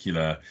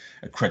particular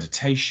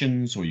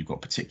accreditations or you've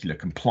got particular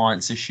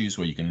compliance issues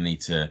where you're going to need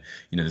to,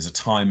 there's a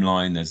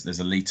timeline, there's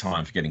a lead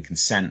time for getting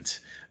consent.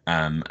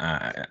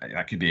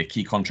 That could be a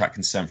key contract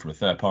consent from a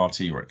third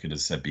party, or it could, as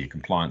I said, be a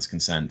compliance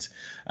consent.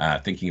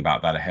 Thinking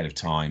about that ahead of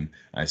time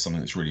is something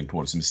that's really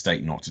important. It's a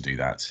mistake not to do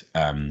that.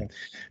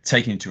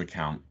 Taking into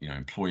account,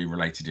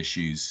 employee-related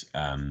issues.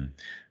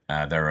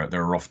 There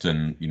are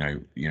often,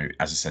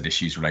 as I said,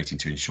 issues relating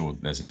to ensure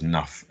that there's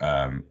enough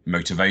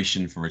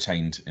motivation for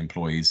retained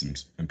employees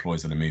and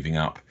employees that are moving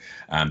up.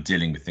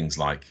 Dealing with things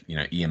like,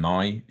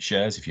 EMI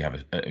shares. If you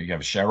have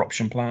a share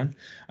option plan,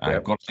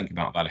 you've got to think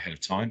about that ahead of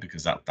time,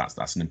 because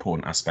that's an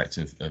important aspect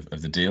of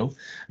the deal.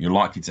 You're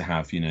likely to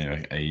have,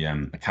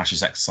 a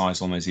cashless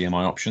exercise on those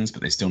EMI options,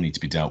 but they still need to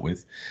be dealt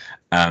with.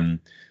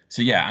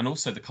 So yeah, and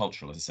also the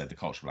cultural, as I said, the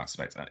cultural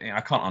aspect. I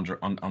can't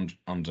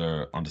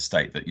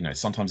understate that,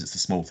 sometimes it's the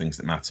small things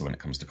that matter when it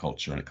comes to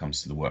culture and it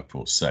comes to the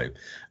workforce. So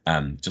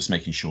just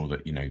making sure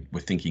that, we're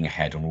thinking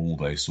ahead on all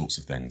those sorts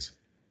of things.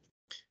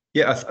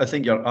 Yeah, I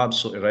think you're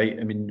absolutely right.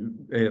 I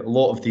mean, a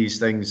lot of these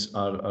things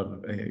are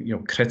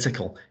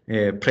critical.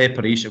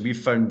 Preparation, we've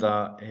found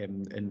that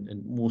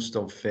in most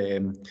of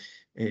the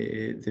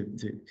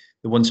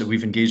ones that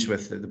we've engaged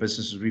with, the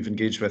businesses we've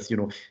engaged with,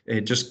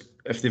 just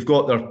if they've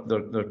got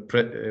their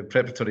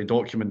preparatory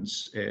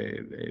documents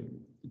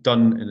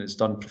done, and it's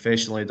done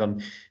professionally,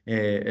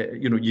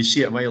 you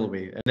see it a mile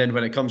away. And then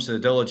when it comes to the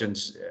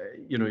diligence,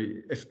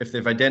 if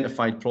they've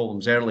identified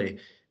problems early,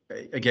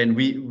 again,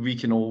 we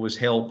can always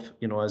help,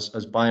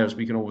 as buyers,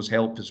 we can always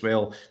help as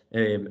well.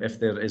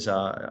 If there is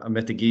a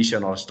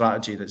mitigation or a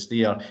strategy that's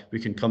there, we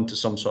can come to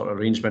some sort of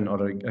arrangement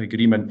or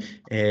agreement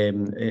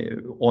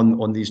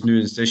on these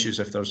nuanced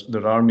issues if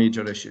there are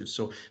major issues.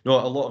 So, no,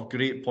 a lot of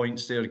great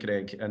points there,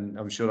 Greg, and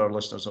I'm sure our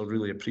listeners will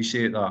really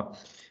appreciate that.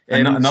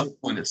 Another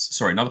point that's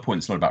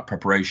not about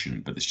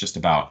preparation, but it's just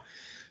about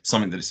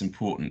something that it's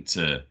important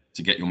to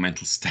get your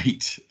mental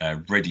state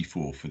ready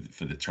for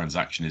the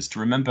transaction, is to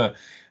remember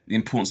the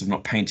importance of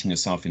not painting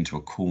yourself into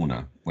a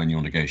corner when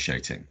you're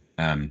negotiating.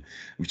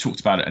 We've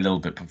talked about it a little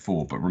bit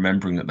before, but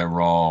remembering that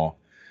there are,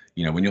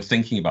 when you're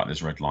thinking about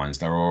those red lines,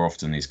 there are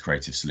often these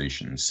creative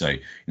solutions. So,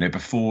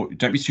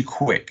 don't be too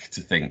quick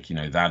to think,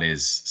 that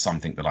is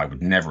something that I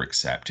would never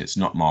accept. It's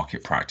not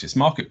market practice.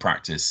 Market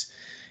practice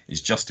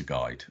is just a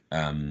guide.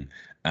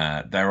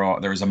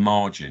 There is a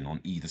margin on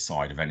either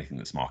side of anything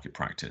that's market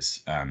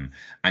practice,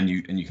 and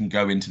you can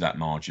go into that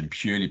margin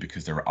purely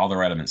because there are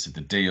other elements of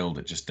the deal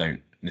that just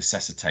don't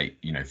necessitate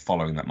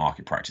following that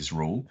market practice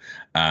rule.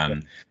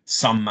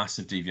 Some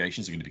massive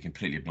deviations are going to be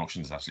completely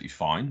obnoxious. That's absolutely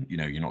fine.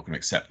 You're not going to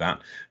accept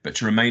that, but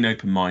to remain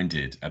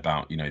open-minded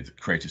about the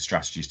creative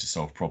strategies to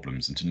solve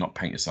problems, and to not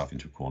paint yourself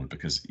into a corner,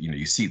 because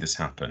you see this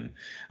happen,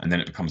 and then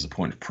it becomes a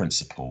point of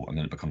principle, and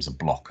then it becomes a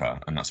blocker,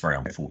 and that's very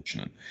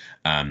unfortunate.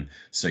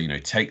 So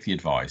take the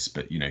advice,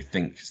 but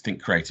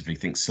think creatively,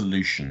 think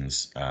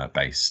solutions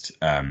based,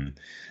 and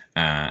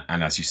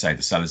as you say,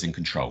 the seller's in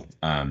control.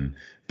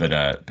 But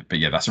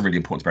yeah, that's a really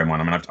important to bear in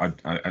mind. I mean,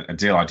 a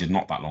deal I did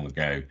not that long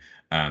ago,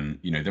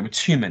 there were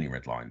too many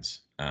red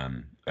lines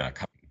coming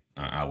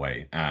our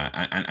way,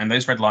 and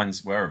those red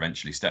lines were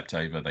eventually stepped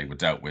over. They were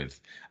dealt with,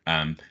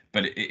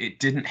 but it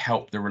didn't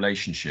help the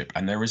relationship.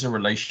 And there is a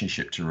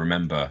relationship to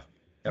remember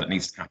that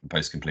needs to happen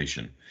post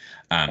completion.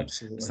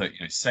 So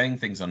saying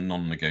things are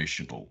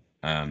non-negotiable,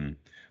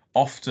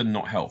 often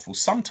not helpful.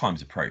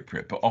 Sometimes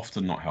appropriate, but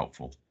often not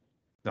helpful.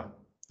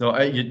 No,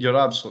 you're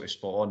absolutely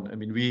spot on. I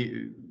mean,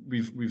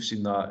 we've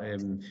seen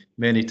that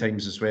many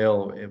times as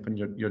well when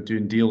you're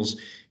doing deals.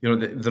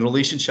 The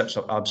relationships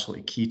are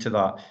absolutely key to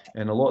that.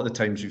 And a lot of the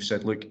times we've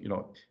said, look,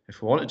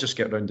 if we want to just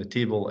get around the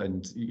table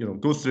and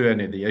go through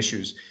any of the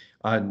issues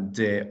and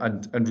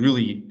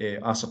really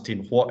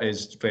ascertain what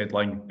is red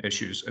line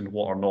issues and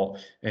what are not,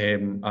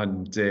 and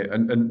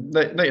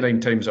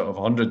 99 times out of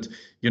 100,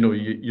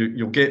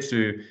 you'll get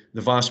through the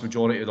vast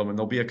majority of them, and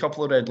there'll be a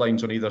couple of red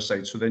lines on either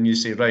side. So then you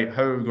say, right,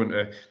 how are we going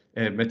to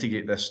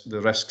mitigate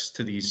the risks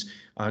to these,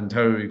 and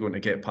how are we going to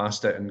get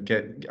past it and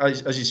get,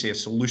 as you say, a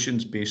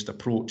solutions-based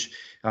approach?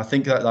 I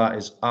think that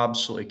is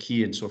absolutely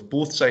key. And so if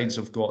both sides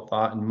have got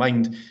that in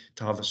mind,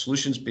 to have a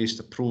solutions-based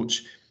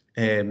approach,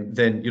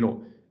 then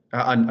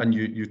and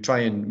you try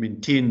and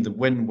maintain the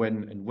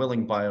win-win and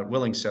willing buyer,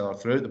 willing seller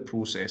throughout the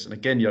process. And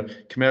again, your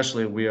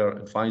commercially aware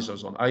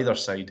advisors on either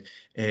side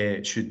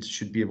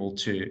should be able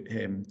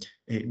to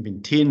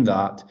maintain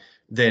that.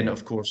 Then,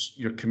 of course,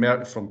 your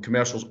from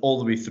commercials all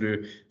the way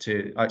through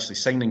to actually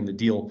signing the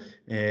deal,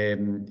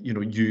 you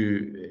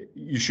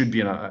should be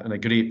in a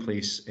great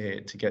place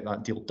to get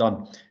that deal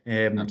done.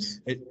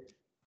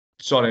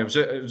 Sorry,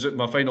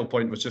 my final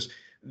point was just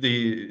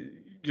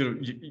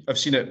I've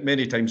seen it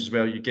many times as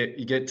well. You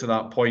get to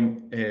that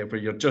point where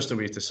you're just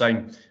away to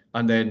sign,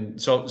 and then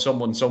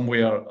someone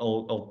somewhere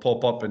will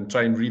pop up and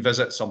try and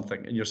revisit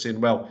something, and you're saying,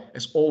 well,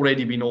 it's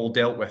already been all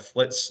dealt with.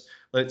 Let's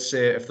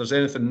say if there's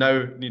anything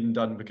now needing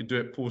done, we could do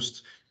it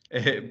post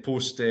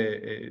post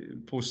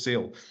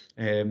sale.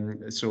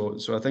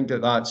 So I think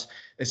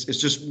it's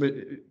just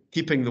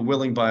keeping the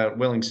willing buyer,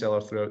 willing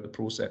seller throughout the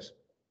process.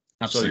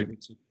 Absolutely.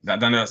 I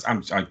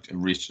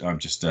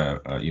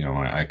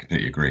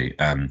completely agree.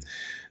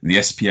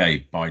 The SPA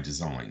by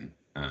design,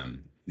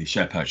 the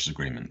share purchase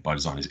agreement by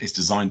design is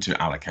designed to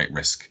allocate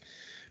risk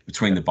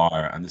between the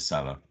buyer and the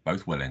seller,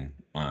 both willing,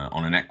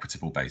 on an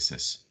equitable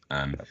basis.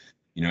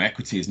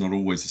 Equity is not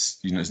always,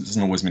 it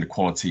doesn't always mean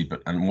equality,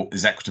 and what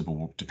is equitable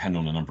will depend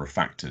on a number of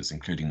factors,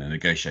 including the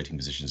negotiating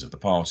positions of the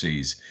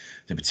parties,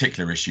 the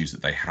particular issues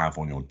that they have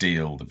on your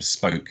deal, the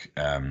bespoke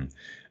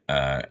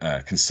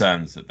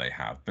concerns that they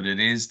have. But it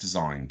is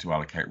designed to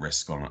allocate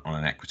risk on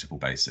an equitable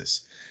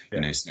basis. So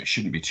it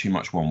shouldn't be too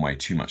much one way,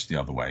 too much the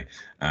other way.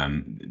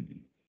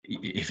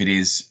 If it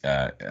is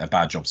a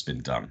bad job's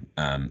been done,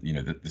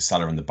 the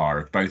seller and the buyer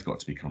have both got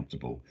to be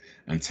comfortable,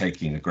 and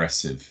taking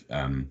aggressive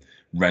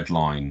red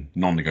line,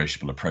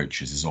 non-negotiable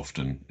approaches is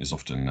often, as I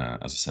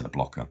said, a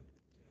blocker.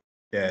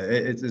 Yeah,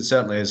 it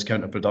certainly is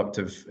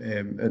counterproductive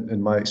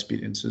in my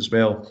experience as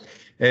well.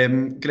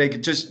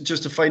 Greg,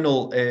 just a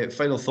final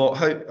thought.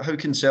 How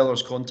can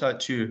sellers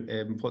contact you?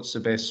 What's the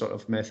best sort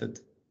of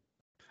method?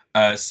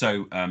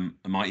 So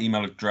my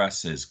email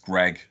address is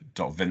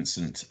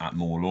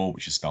greg.vincent@morelaw,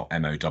 which is spelled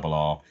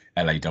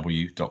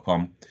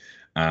MORRLAW.com.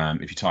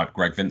 If you type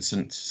Greg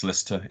Vincent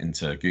Solicitor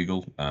into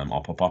Google,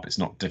 I'll pop up. It's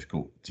not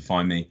difficult to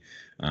find me.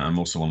 I'm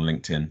also on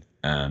LinkedIn.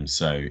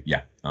 So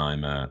yeah,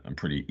 I'm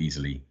pretty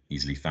easily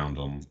found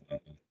on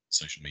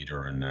social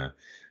media, and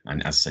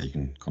as I said, you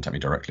can contact me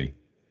directly.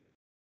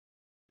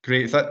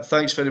 Great.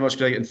 Thanks very much,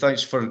 Greg, and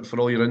thanks for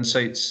all your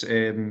insights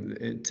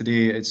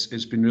today.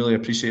 It's been really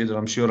appreciated, and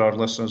I'm sure our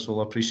listeners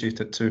will appreciate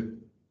it too.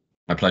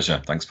 My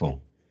pleasure. Thanks,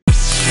 Paul.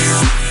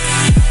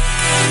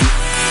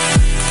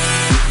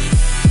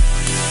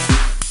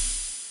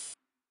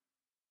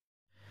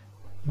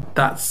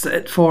 That's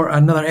it for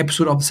another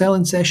episode of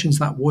Selling Sessions.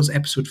 That was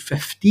episode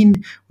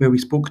 15, where we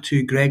spoke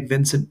to Greg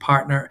Vincent,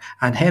 partner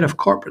and head of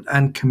corporate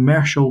and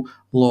commercial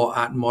law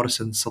at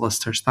Morrisons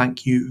Solicitors.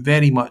 Thank you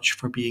very much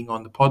for being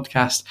on the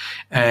podcast.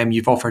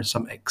 You've offered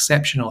some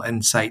exceptional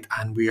insight,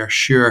 and we are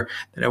sure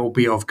that it will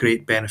be of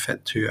great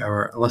benefit to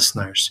our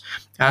listeners.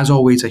 As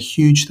always, a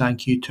huge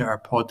thank you to our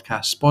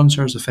podcast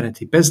sponsors,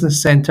 Affinity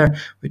Business Centre,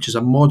 which is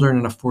a modern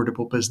and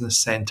affordable business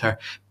centre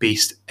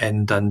based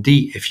in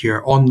Dundee. If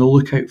you're on the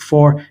lookout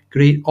for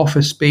great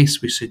office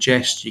space, we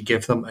suggest you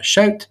give them a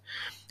shout.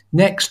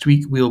 Next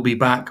week, we'll be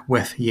back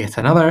with yet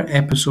another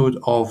episode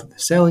of the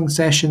Selling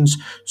Sessions,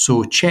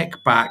 so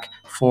check back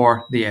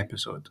for the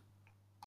episode.